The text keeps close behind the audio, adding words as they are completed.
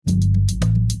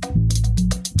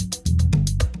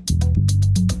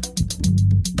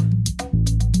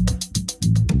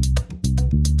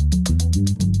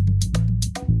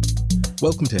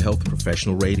Welcome to Health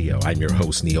Professional Radio. I'm your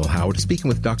host, Neil Howard, speaking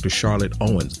with Dr. Charlotte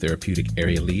Owens, Therapeutic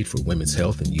Area Lead for Women's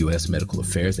Health and U.S. Medical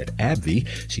Affairs at AbbVie.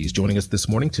 She's joining us this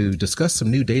morning to discuss some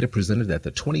new data presented at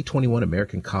the 2021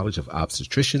 American College of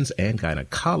Obstetricians and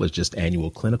Gynecologists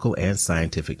annual clinical and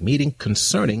scientific meeting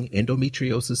concerning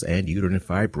endometriosis and uterine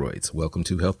fibroids. Welcome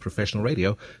to Health Professional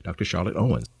Radio, Dr. Charlotte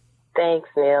Owens. Thanks,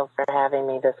 Neil, for having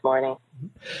me this morning.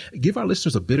 Give our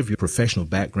listeners a bit of your professional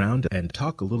background and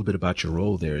talk a little bit about your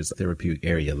role there as Therapeutic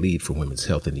Area Lead for Women's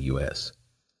Health in the U.S.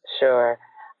 Sure.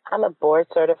 I'm a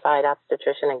board-certified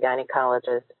obstetrician and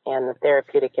gynecologist and the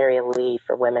Therapeutic Area Lead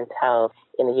for Women's Health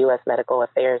in the U.S. Medical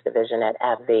Affairs Division at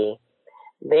AbbVie.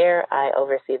 There, I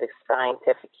oversee the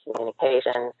scientific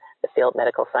communication, the field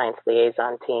medical science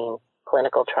liaison team,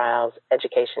 clinical trials,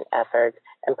 education efforts,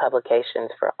 and publications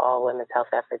for all women's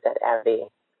health efforts at AbbVie.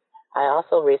 I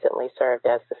also recently served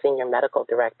as the Senior Medical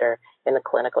Director in the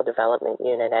Clinical Development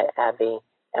Unit at AbbVie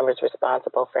and was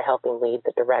responsible for helping lead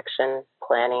the direction,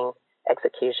 planning,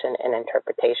 execution, and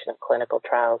interpretation of clinical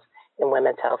trials in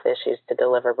women's health issues to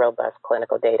deliver robust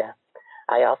clinical data.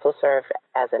 I also serve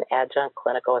as an adjunct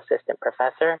clinical assistant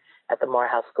professor at the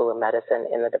Morehouse School of Medicine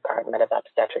in the Department of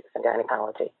Obstetrics and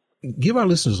Gynecology. Give our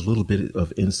listeners a little bit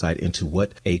of insight into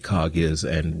what ACOG is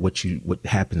and what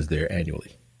happens there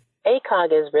annually.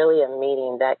 ACOG is really a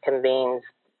meeting that convenes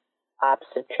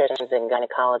obstetricians and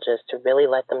gynecologists to really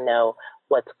let them know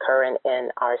what's current in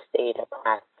our state of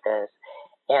practice.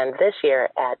 And this year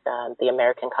at the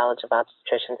American College of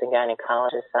Obstetricians and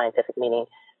Gynecologists scientific meeting,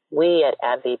 we at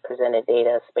AbbVie presented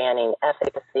data spanning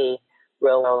efficacy,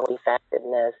 real-world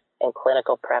effectiveness, and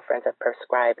clinical preference of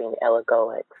prescribing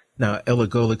Elagolix. Now,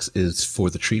 Elagolix is for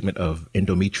the treatment of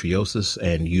endometriosis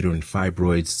and uterine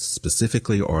fibroids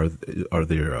specifically, or are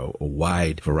there a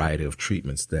wide variety of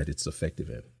treatments that it's effective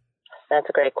in? That's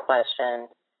a great question.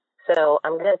 So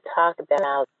I'm going to talk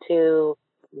about two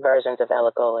versions of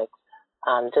Elagolix.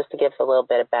 Just to give a little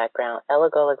bit of background,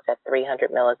 Elagolix at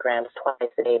 300 milligrams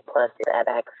twice a day plus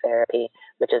ABAC therapy,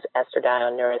 which is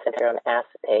estradiol norethindrone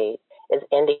acetate, is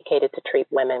indicated to treat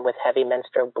women with heavy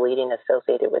menstrual bleeding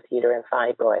associated with uterine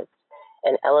fibroids.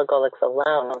 And Elagolix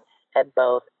alone at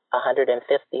both 150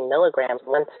 milligrams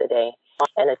once a day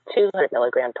and a 200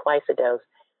 milligram twice a day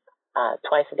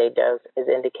dose is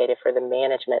indicated for the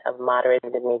management of moderate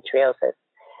endometriosis.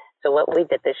 So what we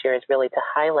did this year is really to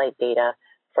highlight data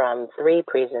from 3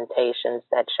 presentations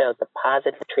that showed the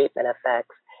positive treatment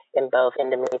effects in both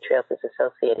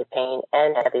endometriosis-associated pain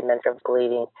and heavy menstrual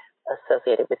bleeding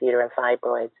associated with uterine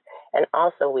fibroids. And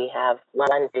also we have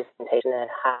one presentation that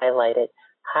highlighted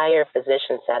higher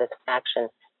physician satisfaction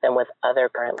than with other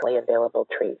currently available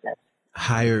treatments.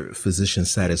 Higher physician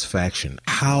satisfaction.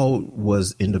 How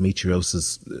was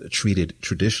endometriosis treated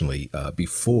traditionally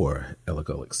before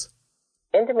Elagolix?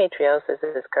 Endometriosis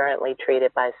is currently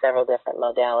treated by several different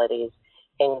modalities,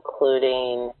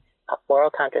 including oral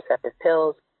contraceptive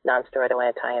pills, nonsteroidal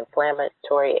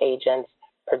anti-inflammatory agents,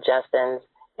 progestins,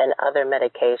 and other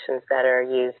medications that are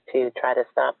used to try to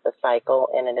stop the cycle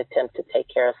in an attempt to take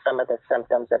care of some of the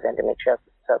symptoms of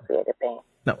endometriosis-associated pain.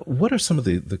 Now, what are some of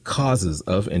the causes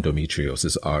of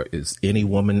endometriosis? Is any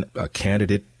woman a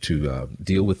candidate to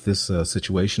deal with this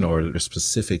situation, or are there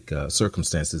specific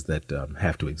circumstances that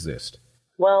have to exist?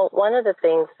 Well, one of the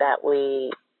things that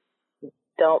we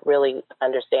don't really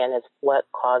understand is what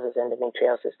causes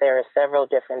endometriosis. There are several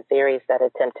different theories that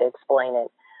attempt to explain it,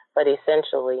 but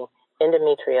essentially,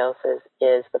 endometriosis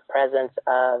is the presence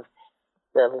of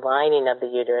the lining of the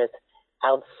uterus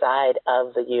outside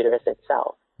of the uterus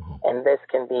itself. And this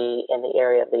can be in the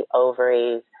area of the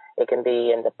ovaries, it can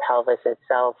be in the pelvis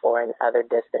itself, or in other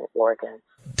distant organs.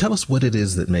 Tell us what it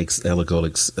is that makes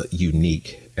Elagolix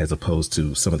unique as opposed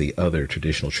to some of the other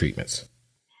traditional treatments.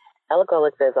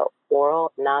 Elagolix is an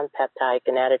oral non-peptide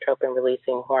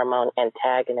gonadotropin-releasing hormone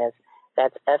antagonist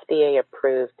that's FDA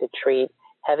approved to treat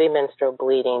heavy menstrual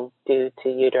bleeding due to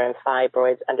uterine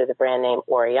fibroids under the brand name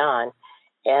Orion,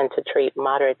 and to treat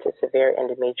moderate to severe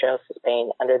endometriosis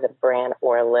pain under the brand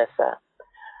Orilissa.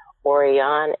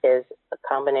 Orion is a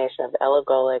combination of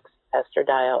Elagolix,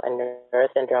 estradiol, and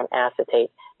norethindrone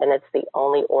acetate, and it's the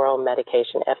only oral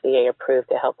medication FDA approved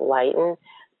to help lighten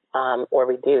or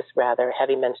reduce,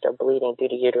 heavy menstrual bleeding due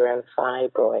to uterine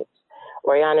fibroids.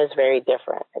 Orion is very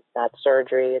different. It's not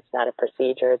surgery, it's not a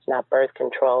procedure, it's not birth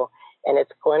control, and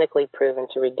it's clinically proven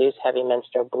to reduce heavy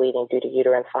menstrual bleeding due to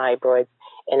uterine fibroids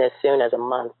in as soon as a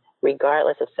month,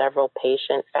 regardless of several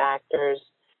patient factors,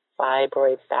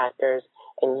 fibroid factors,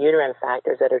 and uterine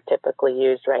factors that are typically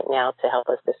used right now to help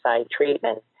us decide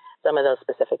treatment. Some of those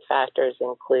specific factors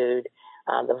include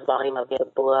the volume of the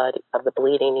blood, of the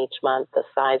bleeding each month, the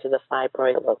size of the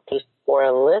fibroid location. For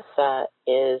Alyssa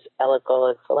is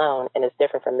Elagolix alone and is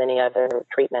different from many other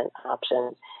treatment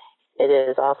options. It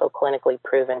is also clinically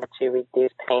proven to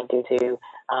reduce pain due to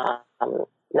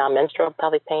non-menstrual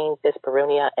pelvic pain,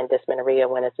 dyspareunia, and dysmenorrhea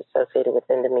when it's associated with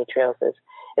endometriosis.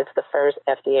 It's the first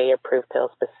FDA-approved pill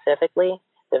specifically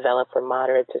developed for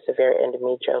moderate to severe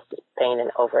endometriosis pain in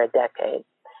over a decade.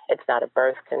 It's not a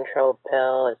birth control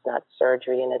pill, it's not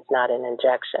surgery, and it's not an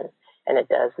injection, and it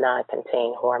does not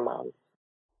contain hormones.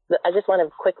 I just want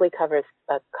to quickly cover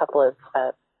a couple of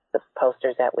the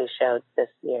posters that we showed this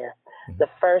year. The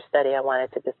first study I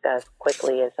wanted to discuss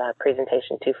quickly is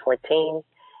presentation 214,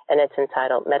 and it's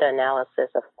entitled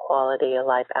Meta-Analysis of Quality of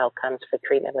Life Outcomes for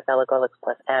Treatment with Elagolix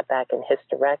plus AdBac and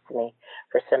Hysterectomy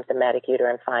for Symptomatic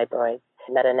Uterine Fibroids.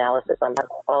 Meta-analysis on the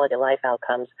quality of life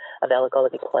outcomes of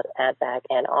Elagolix plus AdBac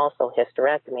and also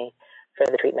hysterectomy for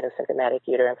the treatment of symptomatic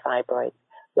uterine fibroids.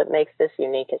 What makes this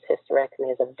unique is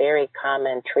hysterectomy is a very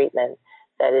common treatment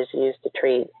that is used to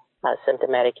treat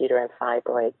symptomatic uterine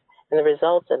fibroids. And the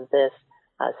results of this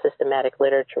systematic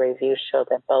literature review show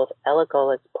that both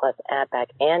Elagolix plus AdBac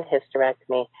and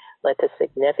hysterectomy led to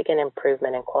significant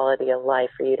improvement in quality of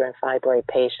life for uterine fibroid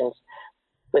patients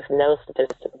with no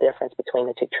statistical difference between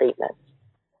the two treatments.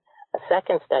 A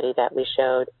second study that we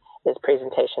showed is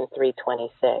presentation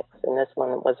 326, and this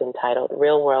one was entitled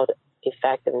Real-World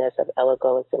Effectiveness of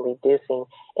Elagolix in Reducing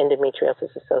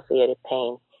Endometriosis-Associated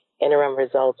Pain, Interim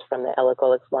Results from the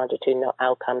Elagolix Longitudinal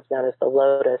Outcomes known as the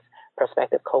LOTUS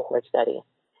Prospective Cohort Study.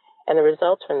 And the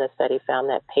results from this study found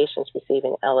that patients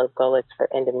receiving Elagolix for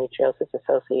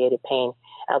endometriosis-associated pain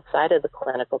outside of the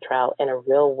clinical trial in a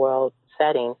real-world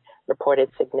setting reported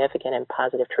significant and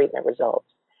positive treatment results.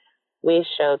 We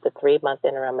showed the 3-month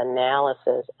interim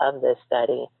analysis of this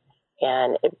study,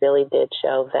 and it really did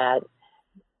show that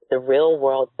the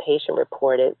real-world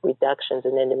patient-reported reductions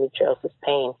in endometriosis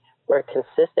pain were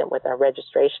consistent with our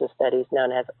registration studies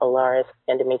known as ALARIS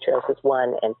Endometriosis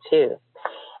 1 and 2.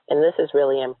 And this is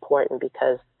really important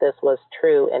because this was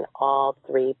true in all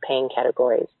 3 pain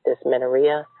categories: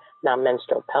 dysmenorrhea,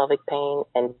 non-menstrual pelvic pain,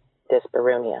 and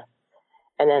dyspareunia.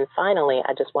 And then finally,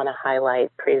 I just want to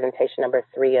highlight presentation number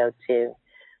 302,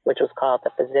 which was called the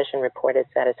Physician-Reported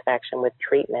Satisfaction with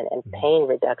Treatment and Pain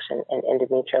Reduction in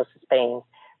Endometriosis Pain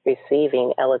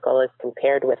Receiving Elagolix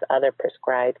Compared with Other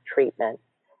Prescribed Treatments.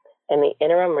 And the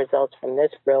interim results from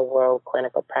this real-world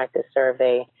clinical practice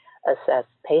survey assess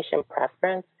patient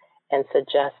preference and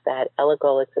suggest that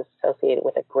Elagolix is associated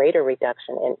with a greater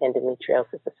reduction in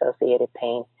endometriosis-associated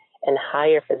pain and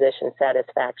higher physician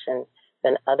satisfaction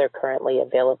than other currently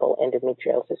available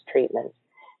endometriosis treatments.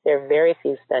 There are very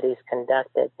few studies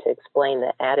conducted to explain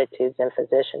the attitudes in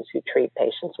physicians who treat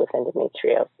patients with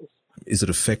endometriosis. Is it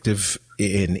effective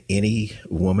in any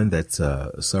woman that's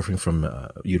suffering from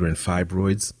uterine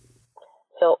fibroids?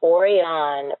 So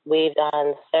Orion, we've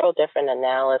done several different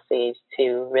analyses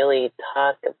to really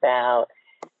talk about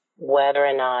whether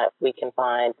or not we can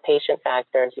find patient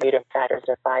factors, uterine factors,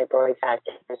 or fibroid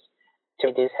factors to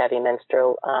reduce heavy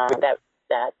menstrual that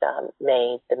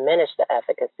may diminish the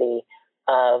efficacy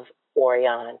of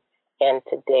Orion. And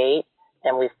to date,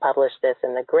 and we've published this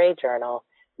in the Gray Journal,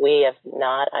 we have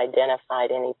not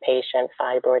identified any patient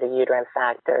fibroid or uterine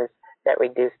factors that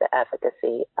reduce the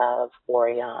efficacy of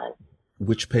Orion.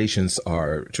 Which patients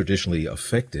are traditionally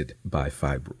affected by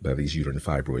these uterine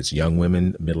fibroids? Young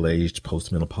women, middle-aged,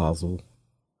 postmenopausal?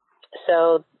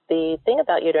 So the thing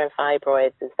about uterine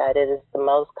fibroids is that it is the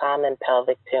most common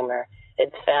pelvic tumor.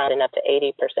 It's found in up to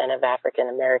 80% of African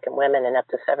American women and up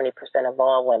to 70% of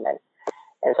all women.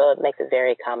 And so it makes it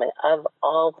very common. Of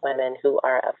all women who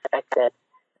are affected,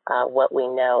 what we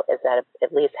know is that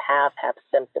at least half have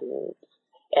symptoms.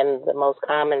 And the most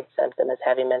common symptom is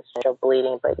heavy menstrual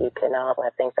bleeding, but you can also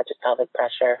have things such as pelvic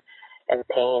pressure and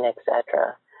pain,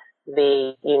 etc.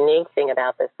 The unique thing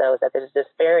about this, though, is that there's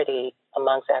disparity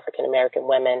amongst African American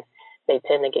women. They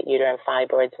tend to get uterine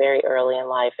fibroids very early in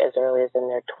life, as early as in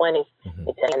their 20s.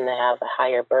 They tend to have a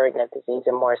higher burden of disease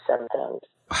and more symptoms.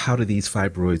 How do these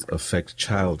fibroids affect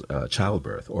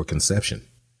childbirth or conception?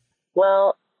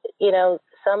 Well,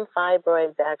 some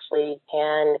fibroids actually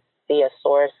can be a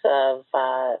source of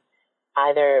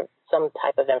either some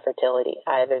type of infertility,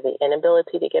 either the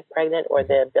inability to get pregnant or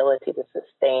the ability to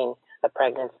sustain a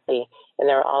pregnancy. And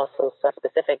there are also some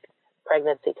specific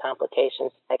pregnancy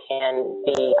complications that can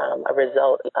be a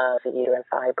result of the uterine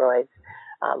fibroids,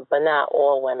 but not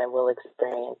all women will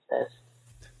experience this.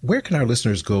 Where can our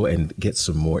listeners go and get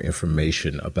some more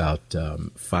information about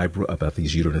about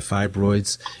these uterine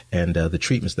fibroids and the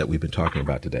treatments that we've been talking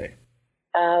about today?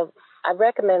 I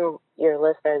recommend, your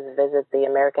listeners visit the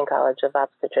American College of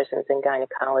Obstetricians and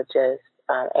Gynecologists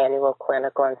annual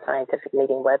clinical and scientific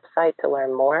meeting website to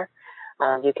learn more.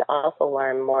 You can also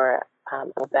learn more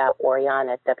about Orion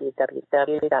at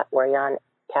www.orion.com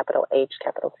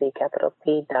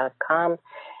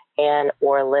and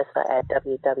Orlissa at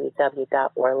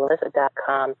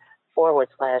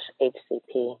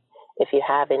www.orlissa.com/HCP. If you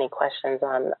have any questions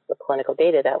on the clinical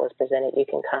data that was presented, you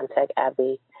can contact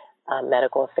AbbVie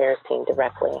Medical Affairs team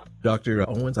directly. Dr.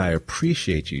 Owens, I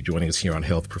appreciate you joining us here on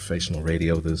Health Professional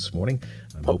Radio this morning.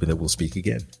 I'm hoping that we'll speak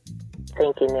again.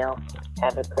 Thank you, Neil.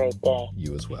 Have a great day.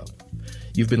 You as well.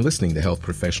 You've been listening to Health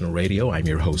Professional Radio. I'm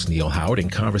your host, Neil Howard, in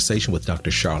conversation with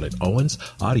Dr. Charlotte Owens.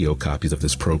 Audio copies of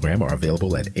this program are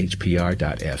available at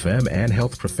hpr.fm and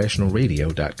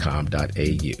healthprofessionalradio.com.au.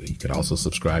 You can also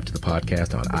subscribe to the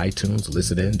podcast on iTunes,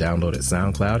 listen in, download at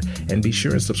SoundCloud, and be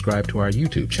sure and subscribe to our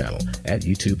YouTube channel at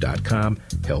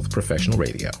youtube.com/Health Professional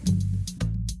Radio.